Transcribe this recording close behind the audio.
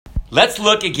let's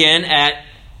look again at,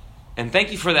 and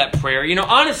thank you for that prayer.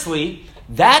 Honestly,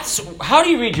 how do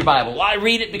you read your Bible? Well, I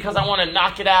read it because I want to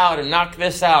knock it out and knock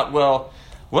this out. Well,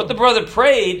 what the brother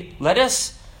prayed, let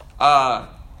us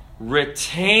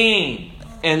retain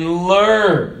and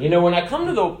learn. When I come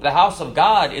to the house of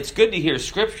God, it's good to hear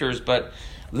scriptures, but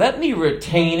let me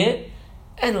retain it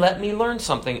and let me learn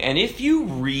something. And if you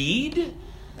read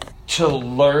to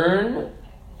learn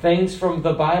things from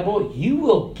the Bible, you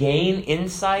will gain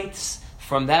insights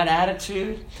from that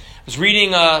attitude. I was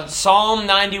reading Psalm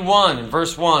 91 in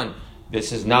verse 1.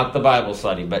 This is not the Bible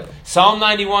study, but Psalm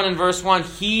 91 in verse 1,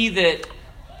 he that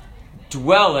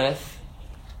dwelleth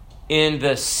in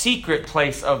the secret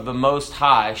place of the Most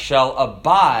High shall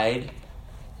abide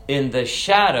in the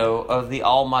shadow of the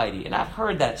Almighty. And I've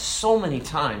heard that so many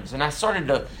times. And I started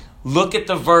to look at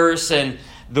the verse, and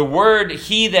the word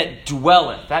he that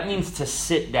dwelleth, that means to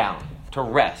sit down, to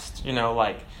rest.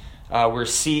 Where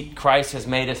Christ has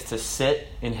made us to sit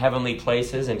in heavenly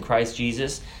places in Christ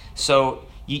Jesus. So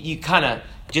you kind of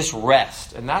just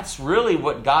rest. And that's really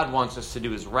what God wants us to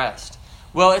do, is rest.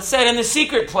 Well, it said in the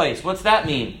secret place. What's that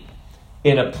mean?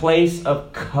 In a place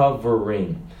of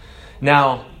covering.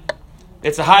 Now,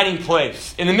 it's a hiding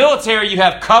place. In the military, you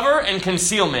have cover and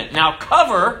concealment. Now,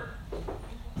 cover,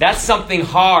 that's something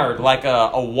hard, like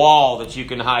a wall that you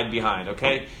can hide behind,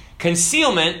 okay?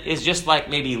 Concealment is just like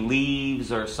maybe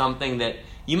leaves or something that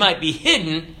you might be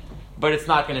hidden, but it's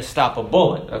not going to stop a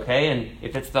bullet, okay? And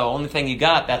if it's the only thing you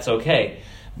got, that's okay.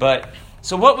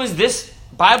 So what was this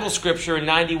Bible scripture in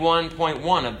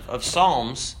 91.1 of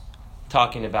Psalms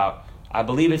talking about? I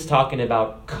believe it's talking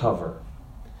about cover,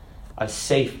 a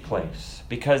safe place.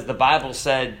 Because the Bible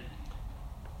said,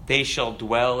 they shall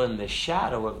dwell in the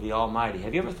shadow of the Almighty.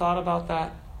 Have you ever thought about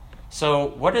that? So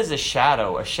what is a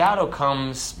shadow? A shadow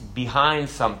comes behind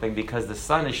something because the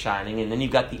sun is shining, and then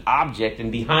you've got the object,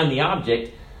 and behind the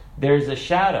object, there's a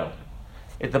shadow.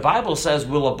 If the Bible says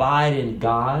we'll abide in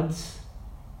God's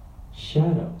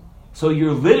shadow. So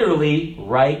you're literally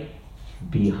right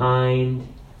behind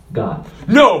God.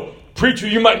 No! Preacher,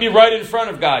 you might be right in front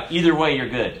of God. Either way, you're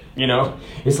good.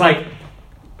 It's like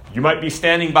you might be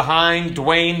standing behind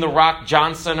Dwayne "The Rock"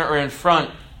 Johnson or in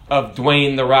front of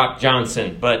Dwayne "The Rock"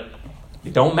 Johnson. But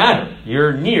it don't matter.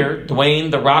 You're near Dwayne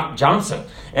 "The Rock" Johnson.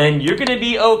 And you're going to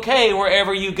be okay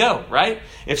wherever you go, right?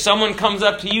 If someone comes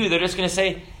up to you, they're just going to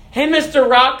say, "Hey, Mr.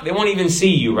 Rock." They won't even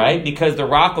see you, right? Because The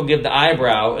Rock will give the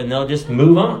eyebrow and they'll just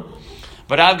move on.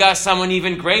 But I've got someone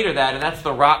even greater than that, and that's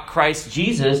the rock, Christ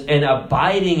Jesus. And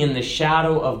abiding in the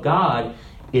shadow of God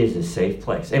is a safe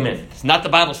place. Amen. It's not the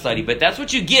Bible study, but that's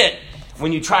what you get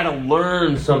when you try to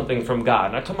learn something from God.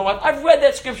 And I told my wife, I've read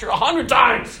that scripture 100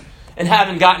 times and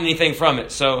haven't gotten anything from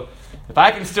it. So if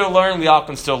I can still learn, we all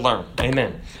can still learn.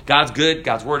 Amen. God's good.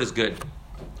 God's word is good.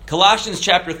 Colossians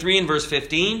chapter 3 and verse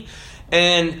 15.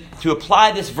 And to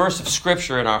apply this verse of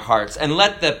Scripture in our hearts, and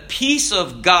let the peace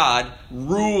of God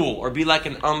rule, or be like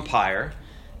an umpire,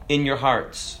 in your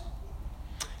hearts,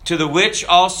 to the which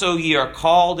also ye are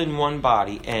called in one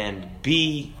body, and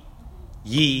be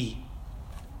ye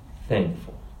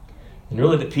thankful. And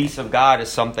really the peace of God is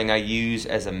something I use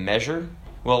as a measure.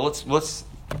 Well, let's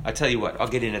I tell you what, I'll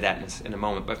get into that in a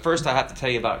moment. But first I have to tell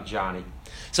you about Johnny.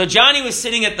 So Johnny was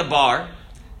sitting at the bar,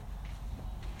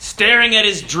 staring at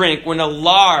his drink, when a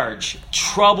large,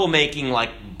 troublemaking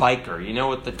biker,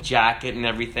 with the jacket and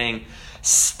everything,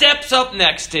 steps up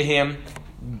next to him,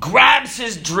 grabs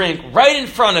his drink right in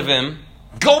front of him,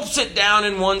 gulps it down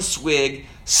in one swig,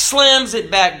 slams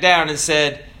it back down and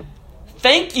said,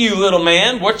 "Thank you, little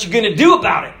man. What you going to do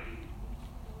about it?"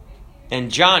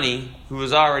 And Johnny, who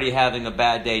was already having a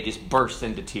bad day, just burst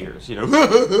into tears, And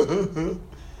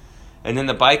then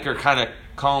the biker kind of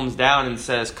calms down and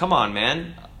says, "Come on,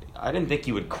 man. I didn't think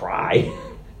you would cry.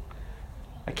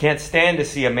 I can't stand to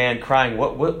see a man crying.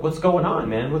 What's going on,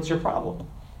 man? What's your problem?"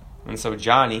 And so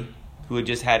Johnny, who had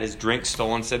just had his drink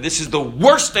stolen, said, "This is the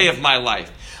worst day of my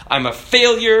life. I'm a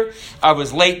failure. I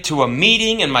was late to a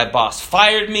meeting and my boss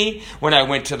fired me. When I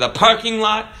went to the parking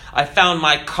lot, I found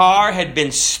my car had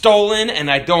been stolen and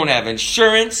I don't have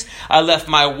insurance. I left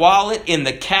my wallet in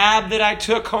the cab that I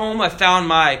took home. I found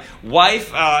my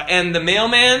wife and the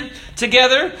mailman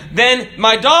together. Then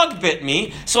my dog bit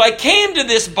me. So I came to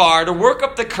this bar to work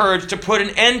up the courage to put an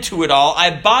end to it all.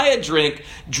 I buy a drink,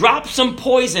 drop some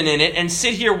poison in it, and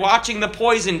sit here watching the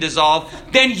poison dissolve.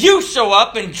 Then you show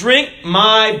up and drink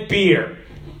my beer."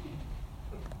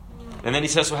 And then he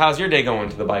says, "So how's your day going?"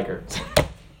 to the biker.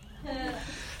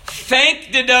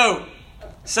 Thank the dope.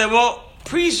 Say, "Well,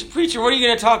 preacher, what are you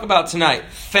going to talk about tonight?"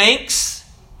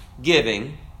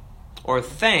 Thanksgiving, or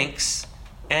thanks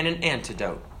and an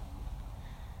antidote.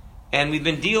 And we've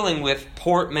been dealing with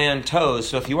portmanteaus.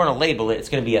 So if you want to label it, it's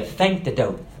going to be a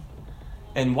thanktidote.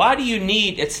 And why do you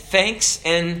need, it's thanks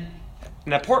and,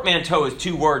 now portmanteau is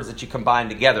two words that you combine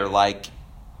together like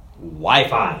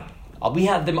Wi-Fi. We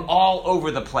have them all over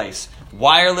the place.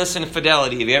 Wireless and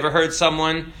fidelity. Have you ever heard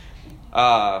someone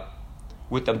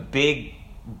with a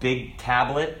big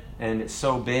tablet, and it's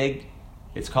so big,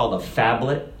 it's called a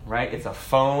phablet, right? It's a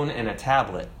phone and a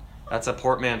tablet. That's a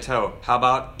portmanteau. How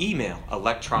about email,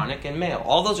 electronic and mail?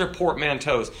 All those are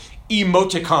portmanteaus.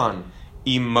 Emoticon,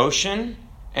 emotion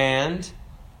and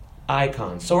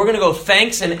icon. So we're going to go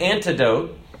thanks and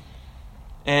antidote,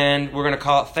 and we're going to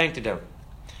call it thanktidote.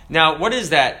 Now, what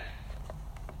is that?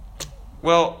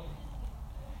 Well,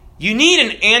 you need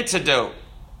an antidote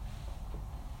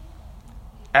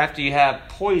after you have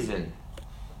poison.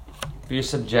 If you're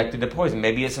subjected to poison.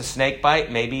 Maybe it's a snake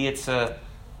bite. Maybe it's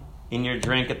in your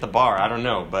drink at the bar. I don't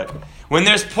know. But when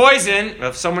there's poison,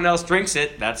 if someone else drinks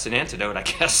it, that's an antidote, I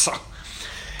guess. So.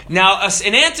 Now,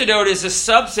 an antidote is a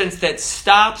substance that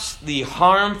stops the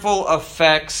harmful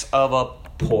effects of a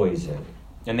poison.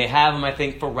 And they have them, I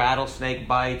think, for rattlesnake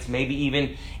bites. Maybe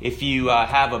even if you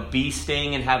have a bee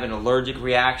sting and have an allergic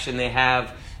reaction, they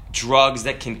have drugs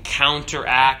that can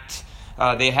counteract.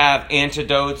 They have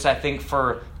antidotes, I think,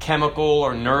 for chemical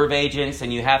or nerve agents,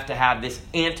 and you have to have this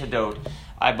antidote.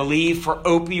 I believe for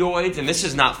opioids, and this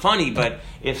is not funny, but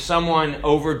if someone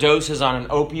overdoses on an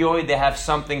opioid, they have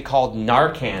something called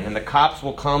Narcan, and the cops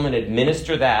will come and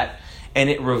administer that,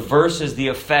 and it reverses the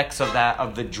effects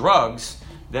of the drugs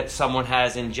that someone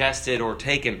has ingested or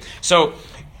taken. So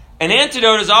an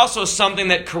antidote is also something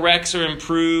that corrects or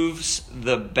improves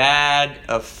the bad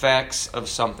effects of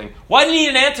something. Why do you need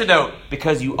an antidote?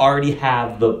 Because you already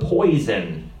have the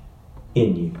poison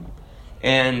in you.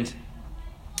 And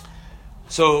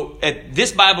so at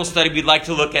this Bible study, we'd like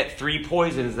to look at 3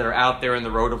 poisons that are out there in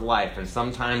the road of life, and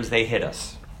sometimes they hit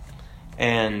us.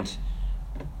 And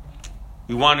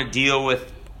we want to deal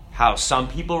with how some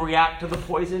people react to the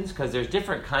poisons, because there's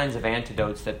different kinds of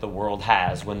antidotes that the world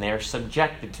has when they're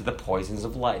subjected to the poisons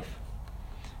of life.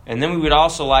 And then we would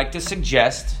also like to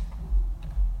suggest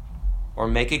or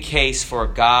make a case for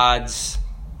God's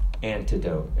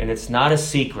antidote. And it's not a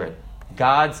secret.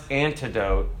 God's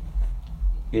antidote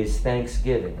is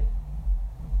Thanksgiving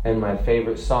and my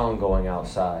favorite song, Going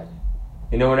Outside.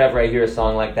 You know, whenever I hear a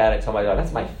song like that, I tell my daughter,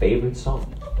 that's my favorite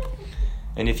song.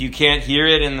 And if you can't hear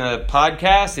it in the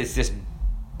podcast, it's this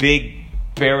big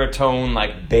baritone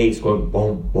like bass going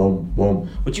boom, boom, boom,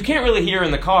 which you can't really hear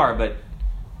in the car, but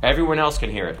everyone else can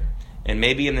hear it. And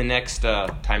maybe in the next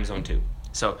time zone too.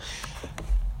 So,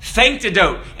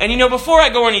 Thanktidote. And you know, before I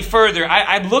go any further,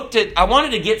 I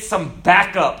wanted to get some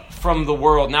backup from the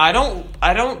world. Now,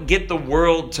 I don't get the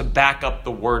world to back up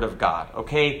the Word of God,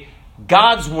 okay?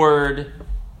 God's Word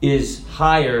is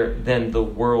higher than the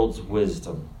world's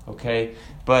wisdom, okay?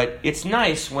 But it's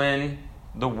nice when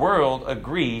the world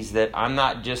agrees that I'm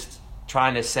not just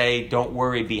trying to say, don't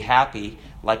worry, be happy,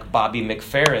 like Bobby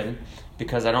McFerrin,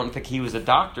 because I don't think he was a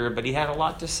doctor, but he had a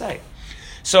lot to say.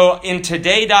 So in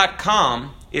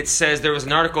today.com, it says, there was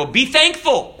an article, be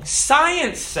thankful.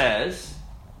 Science says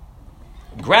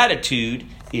gratitude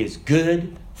is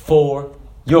good for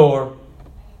your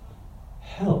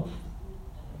health.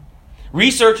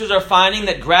 Researchers are finding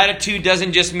that gratitude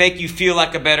doesn't just make you feel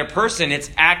like a better person, it's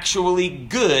actually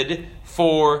good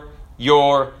for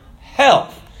your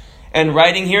health. And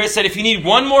writing here, it said, if you need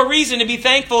one more reason to be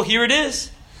thankful, here it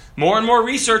is. More and more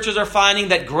researchers are finding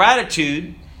that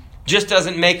gratitude just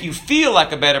doesn't make you feel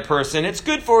like a better person, it's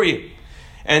good for you.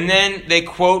 And then they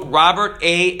quote Robert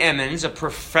A. Emmons, a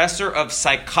professor of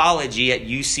psychology at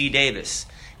UC Davis.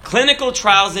 Clinical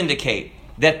trials indicate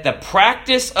that the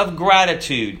practice of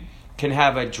gratitude can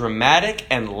have a dramatic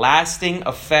and lasting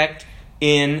effect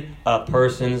in a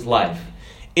person's life.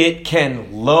 It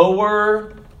can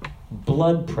lower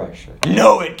blood pressure.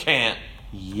 No, it can't.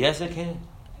 Yes, it can.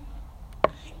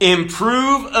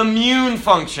 Improve immune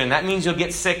function. That means you'll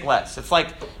get sick less. It's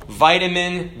like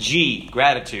vitamin G,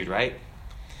 gratitude, right?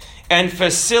 And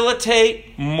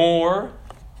facilitate more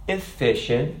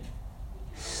efficient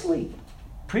sleep.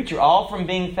 Preacher, all from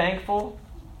being thankful?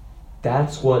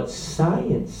 That's what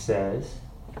science says,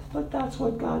 but that's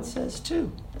what God says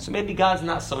too. So maybe God's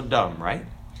not so dumb, right?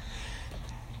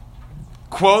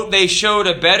 Quote, they showed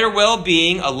a better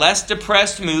well-being, a less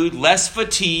depressed mood, less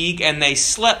fatigue, and they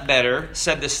slept better,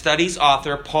 said the study's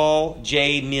author, Paul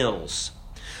J. Mills.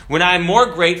 When I'm more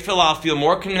grateful, I'll feel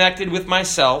more connected with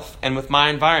myself and with my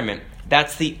environment.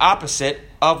 That's the opposite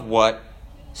of what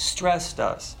stress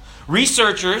does.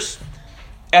 Researchers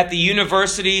at the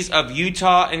universities of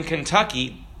Utah and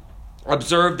Kentucky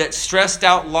observed that stressed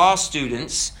out law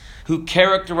students who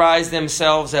characterized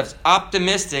themselves as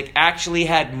optimistic actually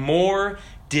had more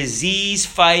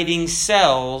disease-fighting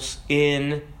cells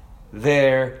in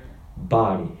their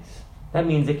bodies. That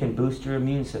means it can boost your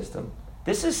immune system.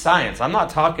 This is science. I'm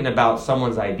not talking about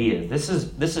someone's ideas. This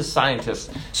is scientists.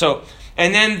 So,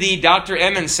 and then the Dr.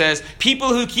 Emmons says, people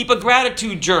who keep a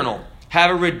gratitude journal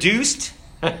have a reduced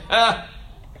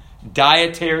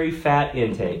dietary fat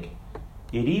intake.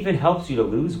 It even helps you to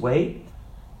lose weight.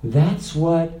 That's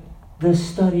what the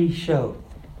studies show.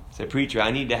 Say, preacher,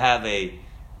 I need to have a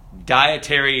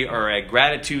dietary or a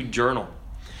gratitude journal.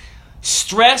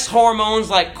 Stress hormones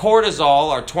like cortisol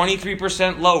are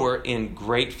 23% lower in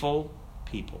grateful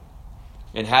people.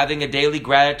 And having a daily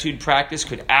gratitude practice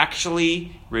could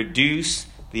actually reduce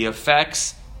the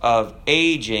effects of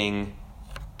aging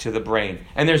to the brain.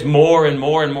 And there's more and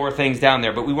more and more things down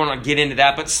there, but we won't get into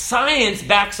that. But science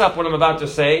backs up what I'm about to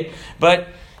say. But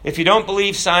if you don't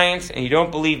believe science and you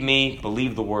don't believe me,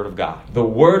 believe the Word of God. The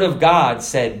Word of God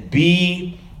said,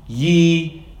 be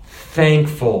ye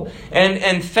thankful.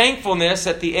 And thankfulness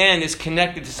at the end is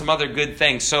connected to some other good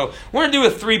things. So we're going to do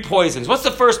with 3 poisons. What's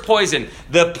the first poison?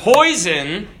 The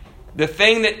poison, the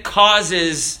thing that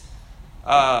causes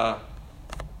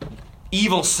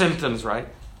evil symptoms, right?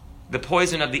 The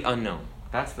poison of the unknown.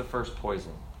 That's the first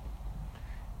poison.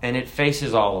 And it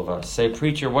faces all of us. Say,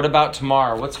 preacher, what about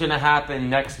tomorrow? What's going to happen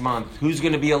next month? Who's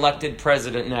going to be elected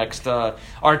president next?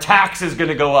 Our tax is going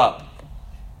to go up.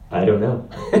 I don't know.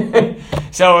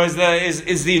 So is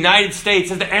the United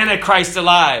States, is the Antichrist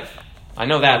alive? I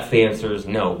know that's the answer is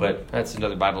no, but that's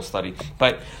another Bible study.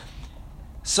 But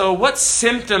so what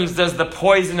symptoms does the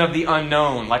poison of the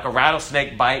unknown, like a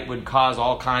rattlesnake bite, would cause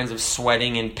all kinds of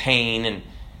sweating and pain? And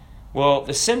well,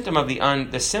 the symptom of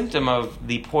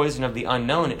the poison of the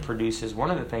unknown it produces,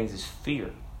 one of the things is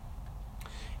fear.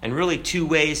 And really 2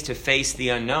 ways to face the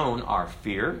unknown are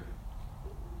fear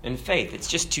and faith. It's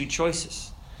just 2 choices.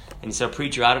 And so,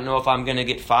 preacher, I don't know if I'm going to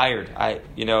get fired.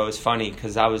 It's funny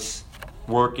because I was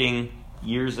working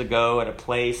years ago at a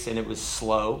place and it was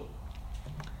slow.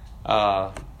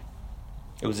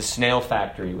 It was a snail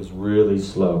factory. It was really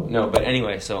slow. No, but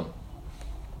anyway, so,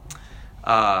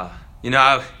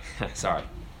 sorry.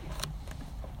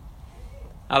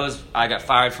 I got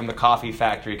fired from the coffee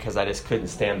factory because I just couldn't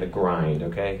stand the grind,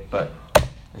 okay? But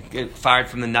I get fired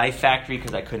from the knife factory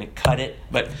because I couldn't cut it.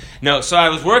 But no, so I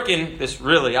was working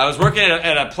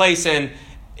at a place and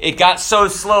it got so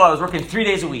slow. I was working 3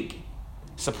 days a week,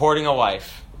 supporting a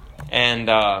wife and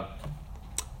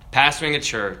pastoring a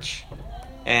church.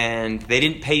 And they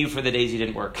didn't pay you for the days you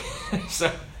didn't work.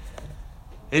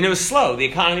 And it was slow. The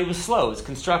economy was slow. It was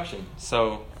construction.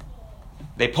 So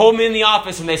they pulled me in the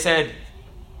office and they said,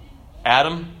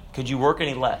 Adam, could you work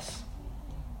any less?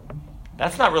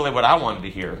 That's not really what I wanted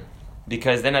to hear,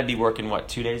 because then I'd be working,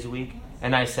 2 days a week?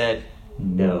 And I said,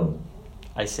 no.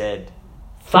 I said,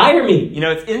 fire me.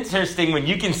 It's interesting when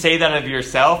you can say that of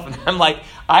yourself. And I'm like,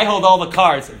 I hold all the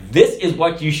cards. This is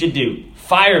what you should do.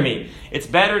 Fire me. It's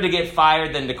better to get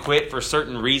fired than to quit for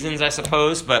certain reasons, I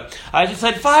suppose. But I just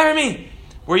said, fire me.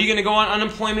 Were you going to go on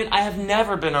unemployment? I have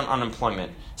never been on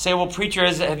unemployment. Say, well, preacher,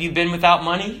 have you been without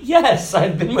money? Yes,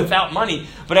 I've been without money.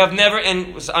 But I've never,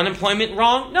 and was unemployment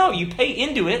wrong? No, you pay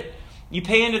into it. You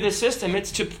pay into the system.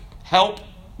 It's to help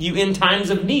you in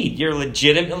times of need. You're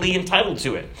legitimately entitled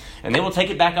to it. And they will take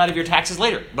it back out of your taxes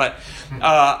later. But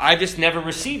I just never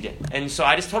received it. And so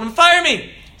I just told them, fire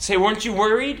me. Say, weren't you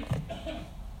worried?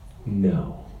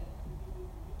 No.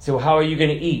 So how are you going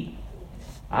to eat?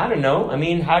 I don't know.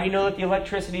 How do you know that the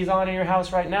electricity is on in your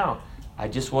house right now? I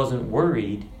just wasn't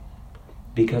worried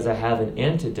because I have an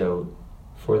antidote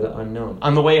for the unknown.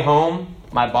 On the way home,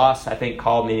 my boss, I think,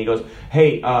 called me and he goes,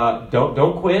 hey,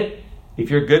 don't quit. If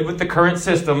you're good with the current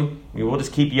system, we will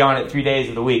just keep you on it 3 days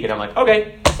of the week. And I'm like,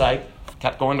 okay. So I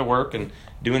kept going to work and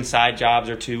doing side jobs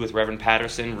or 2 with Reverend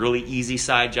Patterson, really easy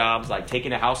side jobs, like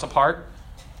taking a house apart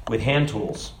with hand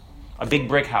tools, a big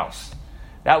brick house.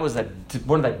 That was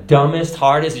one of the dumbest,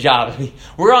 hardest jobs.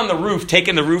 We're on the roof,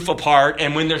 taking the roof apart,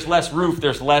 and when there's less roof,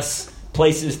 there's less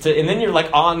places to... And then you're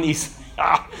like on these...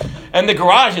 and the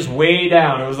garage is way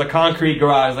down. It was a concrete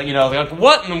garage. Like,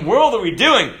 what in the world are we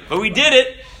doing? But we did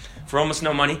it for almost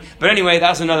no money. But anyway, that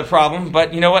was another problem.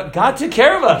 But you know what? God took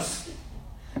care of us.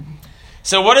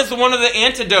 So what is one of the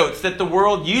antidotes that the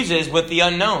world uses with the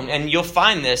unknown? And you'll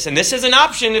find this. And this is an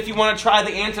option if you want to try the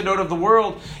antidote of the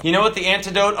world. You know what the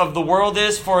antidote of the world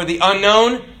is for the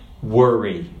unknown?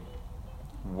 Worry.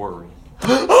 Worry.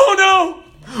 Oh no!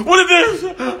 What is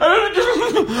this?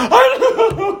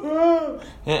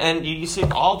 And you see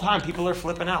it all the time. People are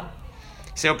flipping out.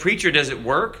 say, oh, preacher, does it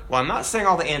work? Well, I'm not saying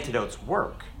all the antidotes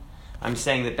work. I'm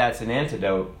saying that that's an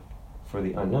antidote for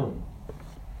the unknown.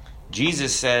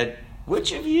 Jesus said,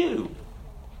 which of you,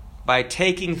 by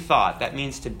taking thought, that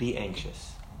means to be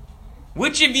anxious,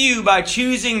 which of you, by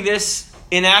choosing this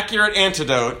inaccurate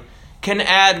antidote, can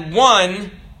add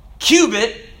 1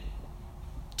 cubit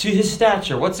to his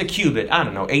stature? What's a cubit? I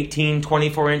don't know, 18,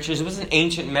 24 inches. It was an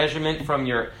ancient measurement from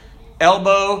your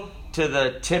elbow to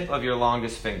the tip of your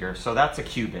longest finger. So that's a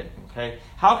cubit. Okay?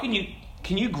 How can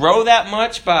you grow that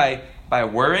much by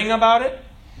worrying about it?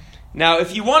 Now,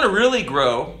 if you want to really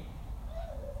grow,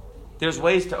 there's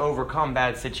ways to overcome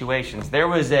bad situations. There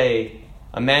was a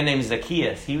man named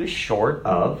Zacchaeus. He was short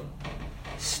of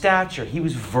stature. He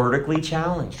was vertically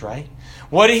challenged, right?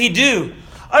 What did he do?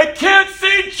 I can't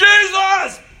see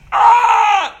Jesus!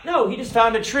 Ah! No, he just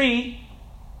found a tree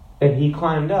and he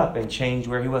climbed up and changed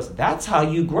where he was. That's how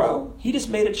you grow. He just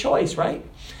made a choice, right?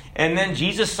 And then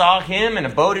Jesus saw him and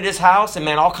abode at his house, and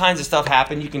man, all kinds of stuff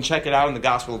happened. You can check it out in the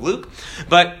Gospel of Luke.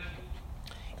 But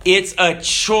it's a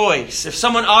choice. If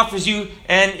someone offers you,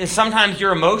 and sometimes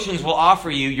your emotions will offer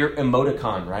you your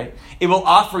emoticon, right? It will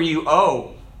offer you,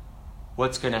 oh,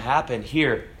 what's going to happen?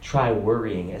 Here, try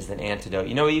worrying as an antidote.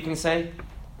 You know what you can say?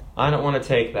 I don't want to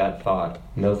take that thought.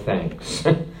 No thanks.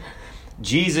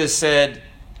 Jesus said,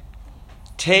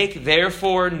 take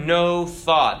therefore no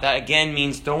thought. That again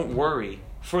means don't worry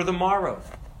for the morrow.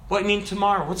 What do you mean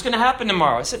tomorrow? What's going to happen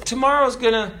tomorrow? I said tomorrow's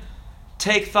going to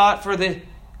take thought for the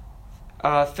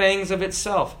things of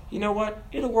itself. You know what?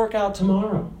 It'll work out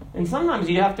tomorrow. And sometimes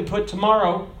you have to put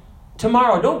tomorrow.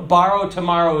 Don't borrow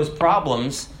tomorrow's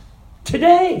problems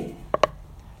today.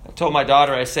 I told my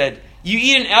daughter, I said, you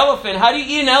eat an elephant. How do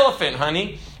you eat an elephant,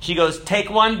 honey? She goes, take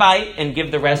 1 bite and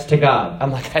give the rest to God.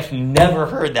 I'm like, I've never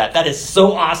heard that. That is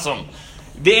so awesome.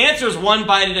 The answer is 1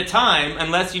 bite at a time,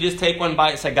 unless you just take 1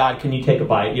 bite and say, God, can you take a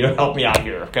bite? Help me out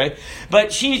here, okay?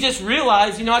 But she just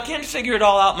realized, I can't figure it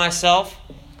all out myself,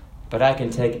 but I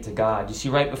can take it to God. You see,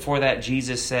 right before that,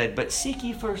 Jesus said, but seek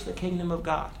ye first the kingdom of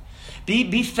God.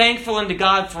 Be thankful unto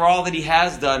God for all that he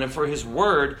has done and for his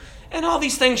word, and all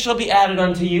these things shall be added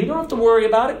unto you. You don't have to worry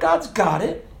about it. God's got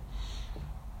it.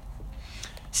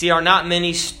 See, are not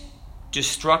many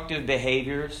destructive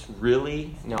behaviors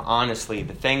really, honestly,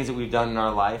 the things that we've done in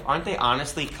our life, aren't they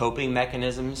honestly coping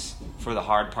mechanisms for the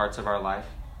hard parts of our life?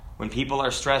 When people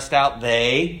are stressed out,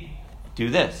 they do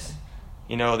this.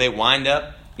 They wind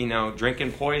up,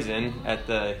 drinking poison at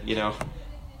the,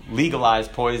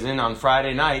 legalized poison on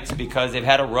Friday nights because they've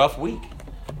had a rough week,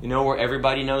 where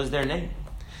everybody knows their name.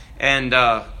 And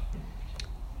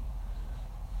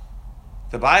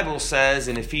the Bible says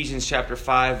in Ephesians chapter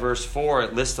 5, verse 4,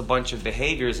 it lists a bunch of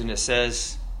behaviors, and it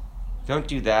says, don't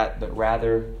do that, but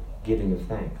rather giving of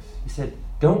thanks. He said,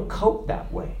 don't cope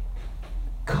that way.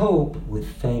 Cope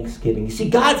with thanksgiving. You see,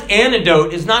 God's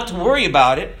antidote is not to worry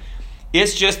about it.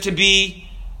 It's just to be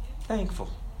thankful.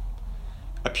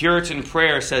 A Puritan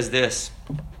prayer says this.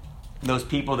 Those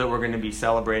people that we're going to be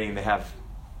celebrating, they have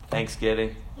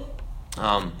Thanksgiving.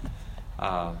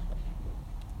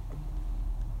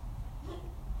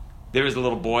 There was a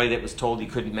little boy that was told he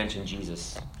couldn't mention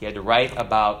Jesus. He had to write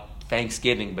about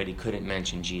Thanksgiving, but he couldn't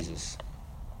mention Jesus.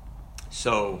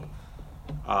 So,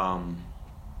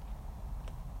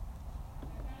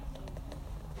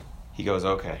 he goes,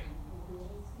 okay.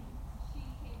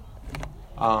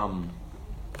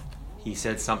 He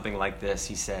said something like this.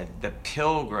 He said, the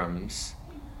Pilgrims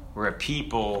were a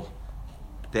people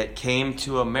that came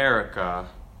to America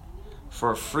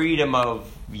for freedom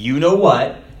of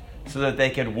you-know-what, so that they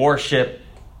could worship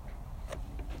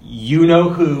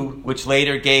you-know-who, which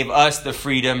later gave us the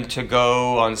freedom to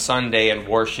go on Sunday and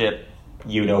worship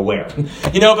you-know-where.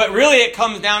 But really it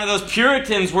comes down to those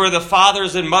Puritans were the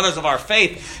fathers and mothers of our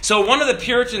faith. So one of the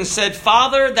Puritans said,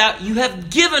 Father, that you have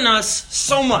given us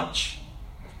so much,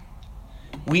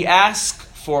 we ask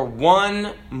for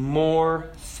one more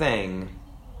thing,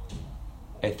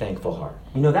 a thankful heart.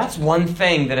 That's one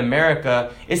thing that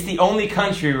America, it's the only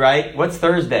country, right? What's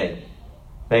Thursday?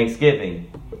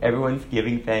 Thanksgiving. Everyone's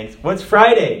giving thanks. What's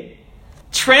Friday?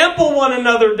 Trample one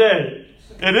another day.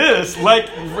 It is.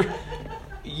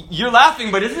 You're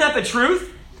laughing, but isn't that the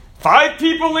truth? 5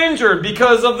 people injured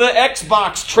because of the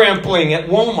Xbox trampling at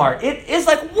Walmart. It is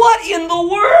like, what in the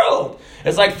world?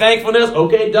 It's like thankfulness.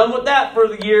 Okay, done with that for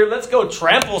the year. Let's go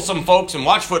trample some folks and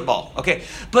watch football. Okay,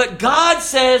 but God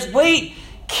says, wait,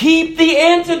 keep the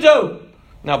antidote.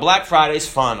 Now, Black Friday's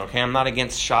fun, okay? I'm not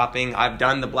against shopping. I've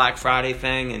done the Black Friday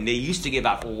thing, and they used to give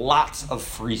out lots of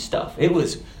free stuff. It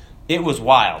was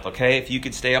wild, okay? If you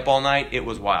could stay up all night, it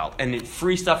was wild. And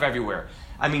free stuff everywhere.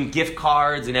 I mean, gift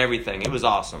cards and everything. It was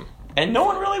awesome. And no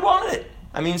one really wanted it.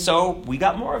 So we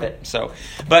got more of it.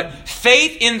 But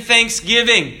faith in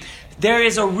thanksgiving. There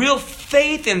is a real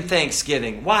faith in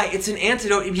thanksgiving. Why? It's an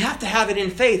antidote. You have to have it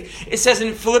in faith. It says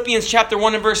in Philippians chapter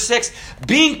 1 and verse 6,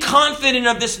 being confident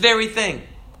of this very thing.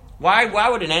 Why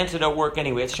would an antidote work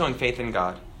anyway? It's showing faith in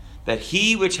God. That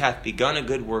he which hath begun a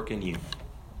good work in you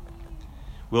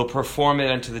will perform it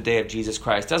unto the day of Jesus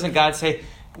Christ. Doesn't God say,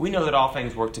 we know that all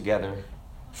things work together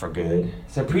for good?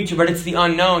 So preacher, but it's the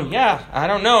unknown. Yeah, I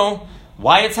don't know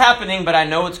why it's happening, but I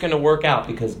know it's going to work out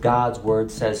because God's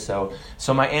word says so.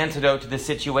 So my antidote to this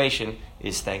situation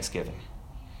is thanksgiving.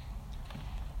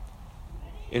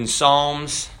 In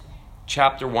Psalms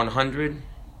chapter 100,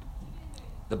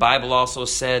 the Bible also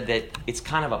said that it's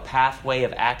kind of a pathway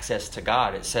of access to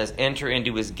God. It says, enter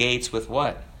into his gates with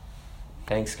what?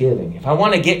 Thanksgiving. If I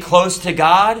want to get close to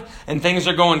God and things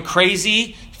are going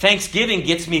crazy, thanksgiving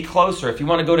gets me closer. If you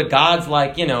want to go to God's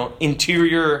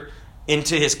interior,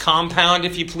 into his compound,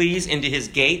 if you please, into his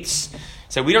gates.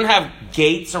 So we don't have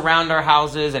gates around our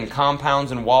houses and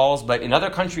compounds and walls, but in other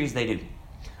countries they do.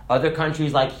 Other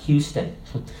countries like Houston.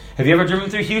 Have you ever driven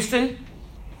through Houston?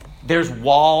 There's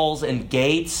walls and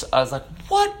gates. I was like,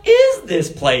 what is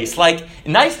this place? Like,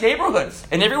 nice neighborhoods.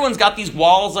 And everyone's got these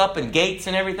walls up and gates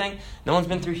and everything. No one's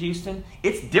been through Houston.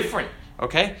 It's different,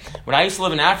 okay? When I used to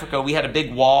live in Africa, we had a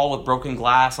big wall with broken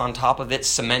glass on top of it,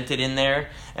 cemented in there.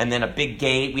 And then a big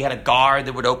gate. We had a guard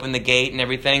that would open the gate and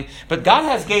everything. But God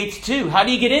has gates too. How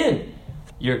do you get in?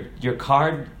 Your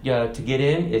card to get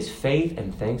in is faith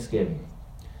and thanksgiving.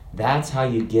 That's how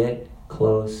you get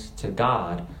close to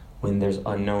God when there's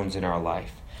unknowns in our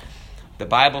life. The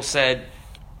Bible said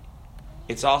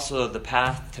it's also the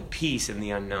path to peace in the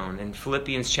unknown. In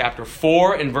Philippians chapter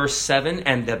 4 and verse 7,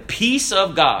 and the peace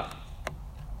of God,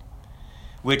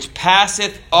 which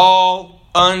passeth all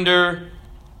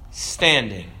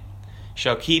understanding,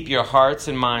 shall keep your hearts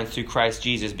and minds through Christ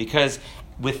Jesus. Because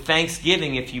with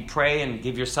thanksgiving, if you pray and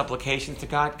give your supplications to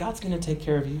God, God's going to take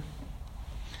care of you.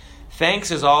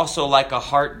 Thanks is also like a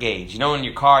heart gauge. You know, in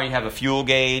your car, you have a fuel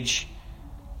gauge,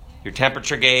 your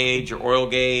temperature gauge, your oil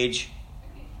gauge.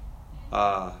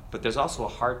 But there's also a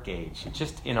heart gauge. It's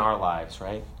just in our lives,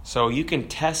 right? So you can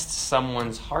test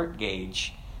someone's heart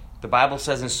gauge. The Bible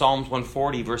says in Psalms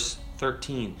 140, verse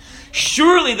 13,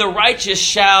 surely the righteous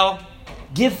shall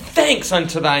give thanks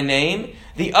unto thy name.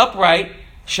 The upright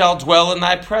shall dwell in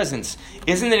thy presence.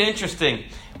 Isn't it interesting?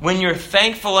 When you're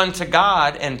thankful unto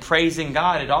God and praising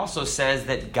God, it also says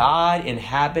that God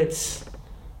inhabits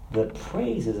the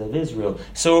praises of Israel.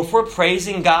 So if we're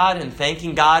praising God and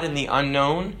thanking God in the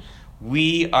unknown,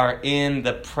 we are in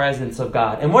the presence of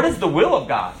God. And what is the will of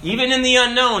God? Even in the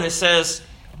unknown, it says,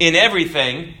 in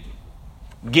everything,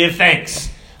 give thanks.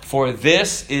 For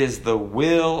this is the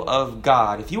will of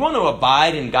God. If you want to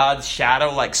abide in God's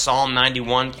shadow like Psalm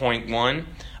 91.1,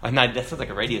 that sounds like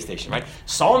a radio station, right?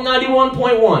 Psalm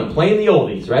 91.1, playing the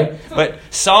oldies, right? But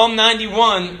Psalm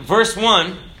 91, verse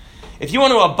 1, if you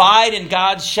want to abide in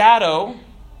God's shadow,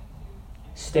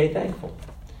 stay thankful.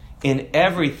 In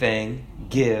everything,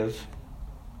 give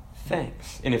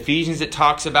thanks. In Ephesians, it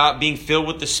talks about being filled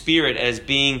with the Spirit as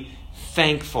being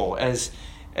thankful.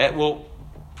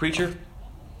 Preacher,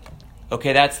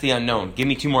 okay, that's the unknown. Give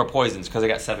me 2 more poisons because I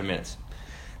got 7 minutes.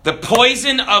 The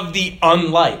poison of the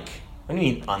unlike. What do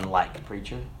you mean unlike,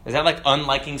 preacher? Is that like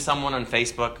unliking someone on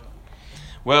Facebook?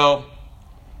 Well,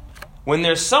 when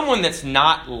there's someone that's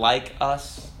not like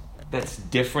us, that's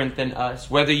different than us,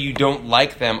 whether you don't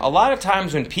like them, a lot of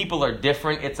times when people are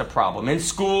different, it's a problem. In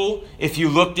school, if you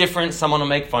look different, someone will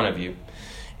make fun of you.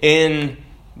 In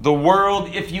the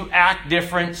world, if you act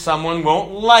different, someone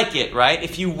won't like it, right?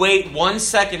 If you wait 1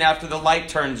 second after the light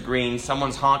turns green,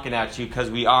 someone's honking at you because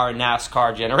we are a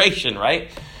NASCAR generation, right?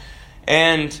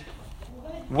 And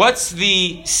what's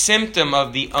the symptom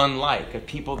of the unlike, of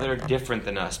people that are different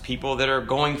than us, people that are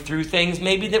going through things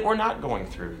maybe that we're not going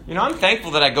through? You know, I'm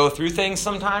thankful that I go through things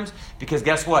sometimes because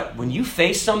guess what? When you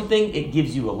face something, it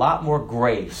gives you a lot more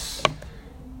grace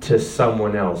to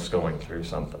someone else going through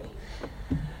something.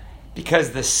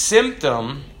 Because the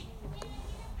symptom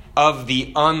of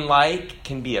the unlike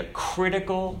can be a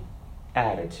critical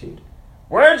attitude.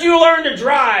 Where'd you learn to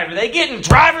drive? Are they getting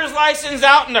driver's license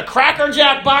out in the Cracker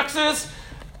Jack boxes?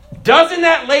 Doesn't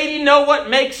that lady know what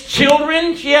makes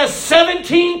children? She has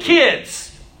 17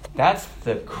 kids. That's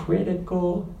the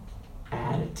critical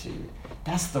attitude.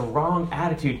 That's the wrong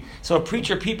attitude. So,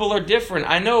 preacher, people are different.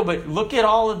 I know, but look at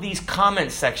all of these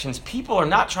comment sections. People are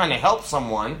not trying to help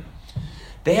someone.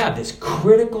 They have this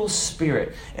critical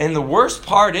spirit. And the worst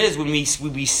part is when we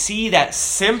see that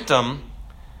symptom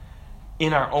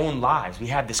in our own lives. We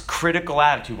have this critical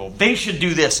attitude. Well, they should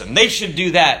do this and they should do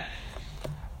that.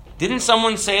 Didn't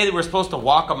someone say that we're supposed to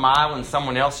walk a mile in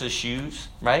someone else's shoes,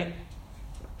 right?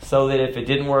 So that if it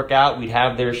didn't work out, we'd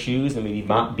have their shoes and we'd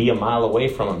be a mile away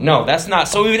from them. No, that's not.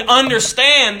 So we would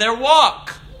understand their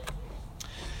walk.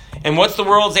 And what's the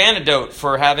world's antidote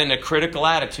for having a critical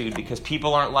attitude? Because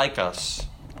people aren't like us.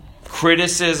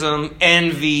 Criticism,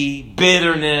 envy,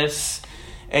 bitterness.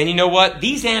 And you know what?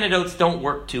 These antidotes don't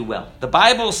work too well. The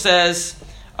Bible says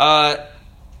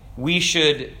we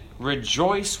should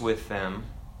rejoice with them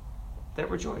that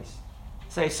rejoice.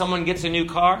 Say someone gets a new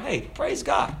car, hey, praise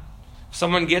God.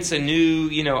 Someone gets a new,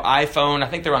 iPhone. I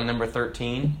think they're on number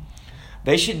 13.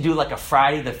 They should do like a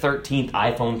Friday the 13th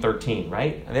iPhone 13,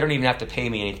 right? They don't even have to pay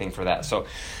me anything for that. So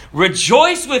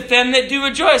rejoice with them that do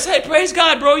rejoice. Hey, praise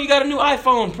God, bro, you got a new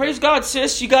iPhone. Praise God,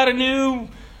 sis, you got a new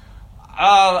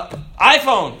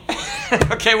iPhone.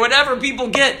 Okay, whatever people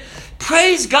get.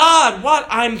 Praise God. What?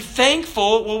 I'm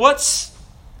thankful. Well, what's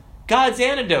God's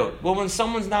antidote? Well, when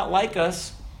someone's not like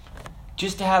us,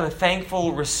 just to have a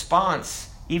thankful response,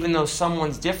 even though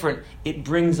someone's different, it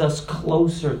brings us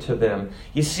closer to them.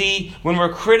 You see, when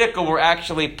we're critical, we're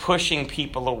actually pushing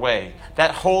people away.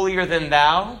 That holier than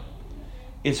thou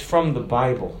is from the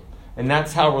Bible. And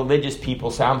that's how religious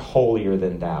people say, I'm holier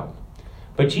than thou.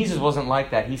 But Jesus wasn't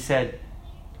like that. He said,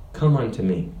 come unto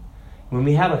me. When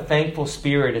we have a thankful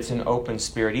spirit, it's an open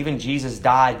spirit. Even Jesus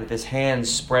died with his hands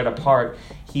spread apart.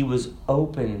 He was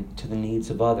open to the needs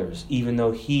of others, even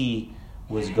though he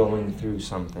was going through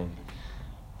something.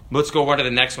 Let's go on to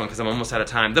the next one because I'm almost out of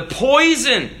time. The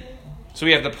poison. So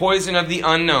we have the poison of the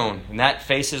unknown. And that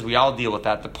faces, we all deal with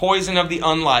that. The poison of the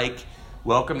unlike.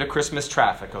 Welcome to Christmas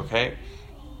traffic, okay?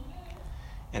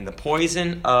 And the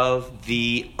poison of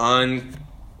the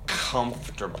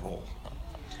uncomfortable.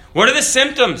 What are the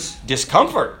symptoms?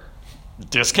 Discomfort.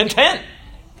 Discontent.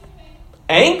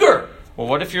 Anger. Well,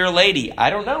 what if you're a lady? I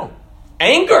don't know.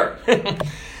 Anger.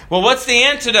 Well, what's the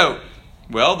antidote?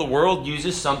 Well, the world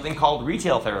uses something called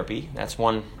retail therapy. That's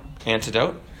one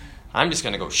antidote. I'm just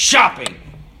going to go shopping.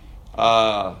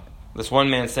 This one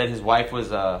man said his wife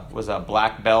was a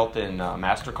black belt in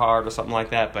MasterCard or something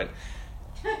like that. But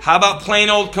how about plain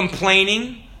old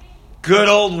complaining? Good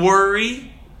old worry?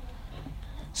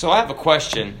 So I have a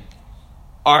question.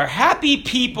 Are happy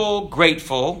people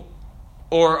grateful,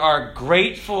 or are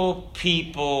grateful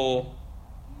people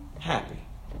happy?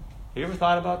 Have you ever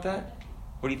thought about that?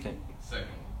 What do you think? Second,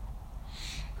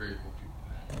 grateful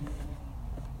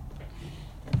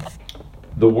people.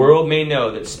 The world may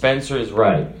know that Spencer is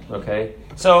right, okay?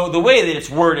 So the way that it's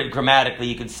worded grammatically,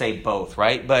 you could say both,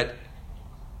 right? But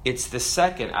it's the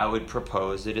second I would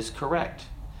propose that is correct.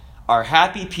 Are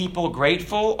happy people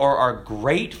grateful, or are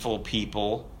grateful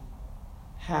people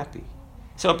happy?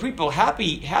 So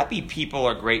happy people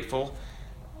are grateful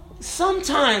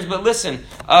sometimes, but listen,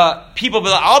 people be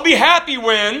like, I'll be happy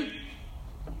when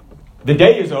the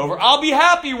day is over. I'll be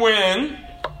happy when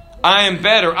I am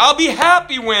better. I'll be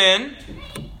happy when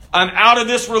I'm out of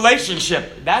this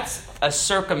relationship. That's a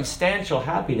circumstantial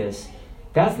happiness.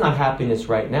 That's not happiness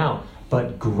right now.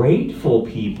 But grateful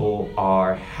people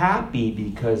are happy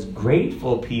because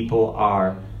grateful people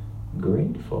are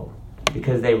grateful.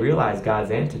 Because they realize God's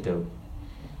antidote.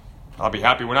 I'll be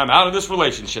happy when I'm out of this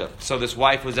relationship. So this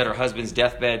wife was at her husband's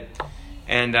deathbed.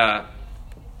 And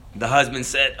the husband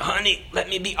said, honey, let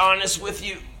me be honest with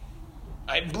you.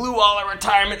 I blew all our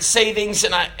retirement savings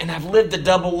and I've lived a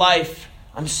double life.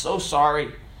 I'm so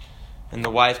sorry. And the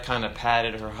wife kind of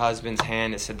patted her husband's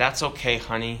hand and said, that's okay,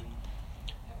 honey.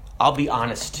 I'll be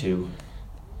honest too.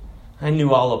 I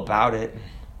knew all about it.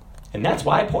 And that's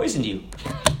why I poisoned you.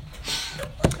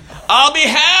 I'll be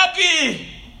happy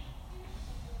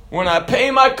when I pay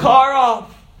my car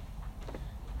off.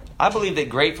 I believe that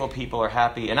grateful people are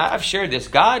happy. And I've shared this.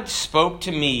 God spoke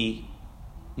to me,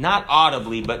 not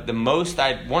audibly, but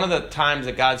one of the times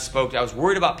that God spoke, I was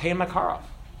worried about paying my car off.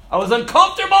 I was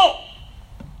uncomfortable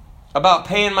about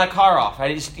paying my car off.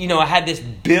 I just, I had this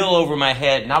bill over my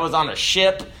head, and I was on a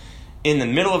ship in the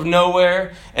middle of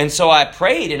nowhere. And so I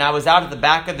prayed, and I was out at the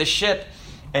back of the ship.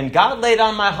 And God laid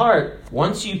on my heart,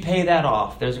 once you pay that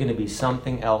off, there's going to be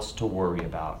something else to worry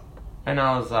about. And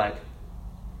I was like,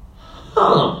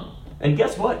 huh. And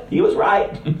guess what? He was right.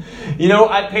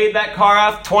 I paid that car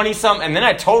off 20-something, and then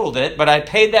I totaled it, but I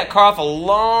paid that car off a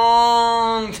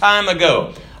long time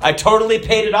ago. I totally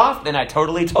paid it off, then I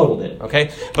totally totaled it,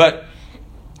 okay? But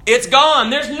it's gone.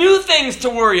 There's new things to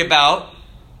worry about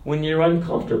when you're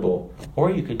uncomfortable. Or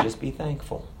you could just be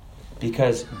thankful.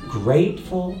 Because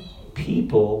grateful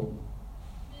people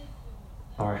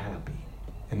are happy.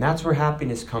 And that's where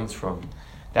happiness comes from.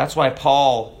 That's why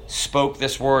Paul spoke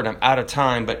this word. I'm out of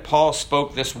time, but Paul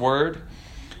spoke this word.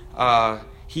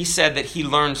 he said that he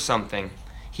learned something.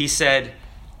 He said,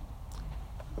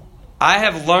 I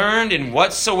have learned in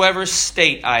whatsoever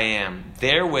state I am,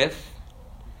 therewith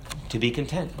to be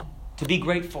content, to be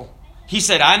grateful. He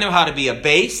said, I know how to be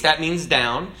abased, that means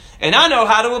down, and I know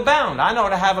how to abound. I know how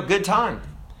to have a good time.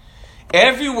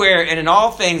 Everywhere and in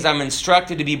all things I'm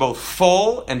instructed to be both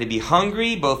full and to be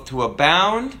hungry, both to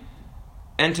abound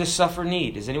and to suffer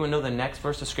need. Does anyone know the next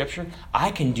verse of Scripture?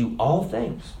 I can do all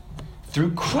things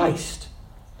through Christ,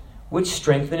 which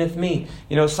strengtheneth me.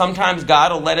 You know, sometimes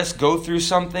God will let us go through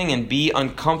something and be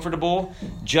uncomfortable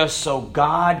just so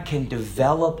God can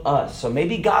develop us. So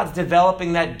maybe God's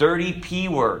developing that dirty P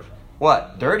word.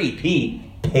 What? Dirty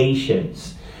P.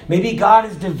 Patience. Maybe God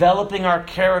is developing our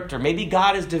character. Maybe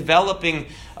God is developing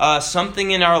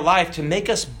something in our life to make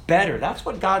us better. That's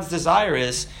what God's desire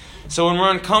is. So when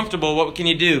we're uncomfortable, what can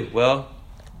you do? Well,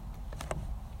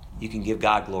 you can give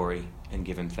God glory and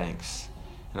give Him thanks.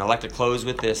 And I'd like to close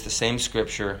with this, the same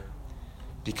scripture,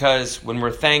 because when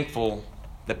we're thankful,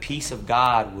 the peace of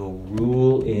God will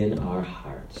rule in our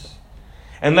hearts.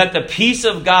 And let the peace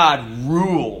of God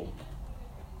rule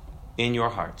in your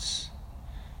hearts,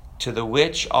 to the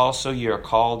which also ye are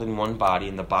called in one body,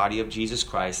 in the body of Jesus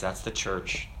Christ, that's the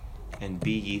church, and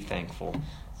be ye thankful.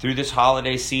 Through this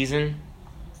holiday season,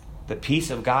 the peace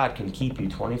of God can keep you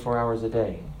 24 hours a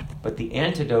day. But the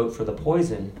antidote for the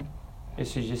poison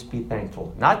is to just be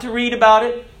thankful. Not to read about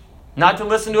it, not to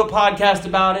listen to a podcast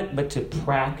about it, but to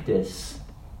practice.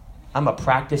 I'm a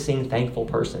practicing thankful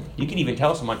person. You can even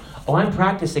tell someone, oh, I'm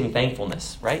practicing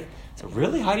thankfulness, right? So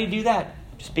really, how do you do that?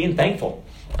 Just being thankful.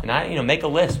 And make a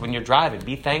list when you're driving.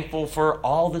 Be thankful for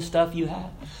all the stuff you have.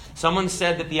 Someone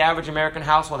said that the average American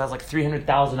household has like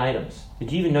 300,000 items.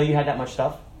 Did you even know you had that much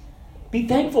stuff? Be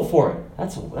thankful for it.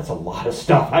 That's a lot of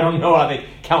stuff. I don't know how they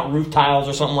count roof tiles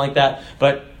or something like that,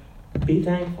 but be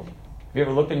thankful. Have you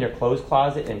ever looked in your clothes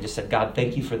closet and just said, God,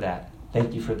 thank you for that.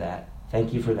 Thank you for that.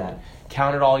 Thank you for that.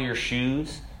 Counted all your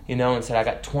shoes, and said, I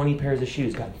got 20 pairs of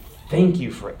shoes. God, thank you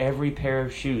for every pair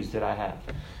of shoes that I have.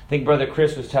 I think Brother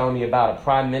Chris was telling me about a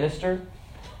prime minister.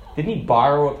 Didn't he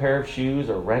borrow a pair of shoes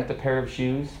or rent a pair of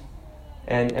shoes?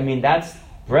 And that's,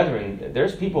 brethren,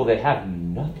 there's people that have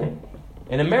nothing.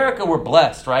 In America, we're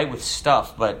blessed, right, with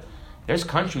stuff, but there's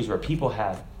countries where people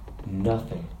have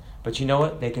nothing. But you know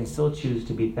what? They can still choose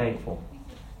to be thankful.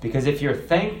 Because if you're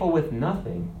thankful with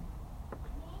nothing,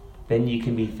 then you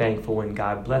can be thankful when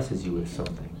God blesses you with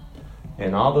something.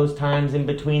 And all those times in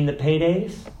between the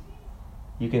paydays,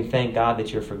 you can thank God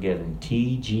that you're forgiven.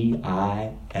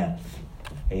 T-G-I-F.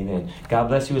 Amen. God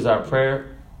bless you is our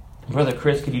prayer. Brother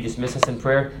Chris, could you dismiss us in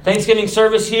prayer? Thanksgiving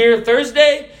service here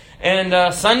Thursday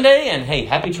and Sunday. And hey,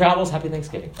 happy travels, happy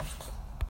Thanksgiving.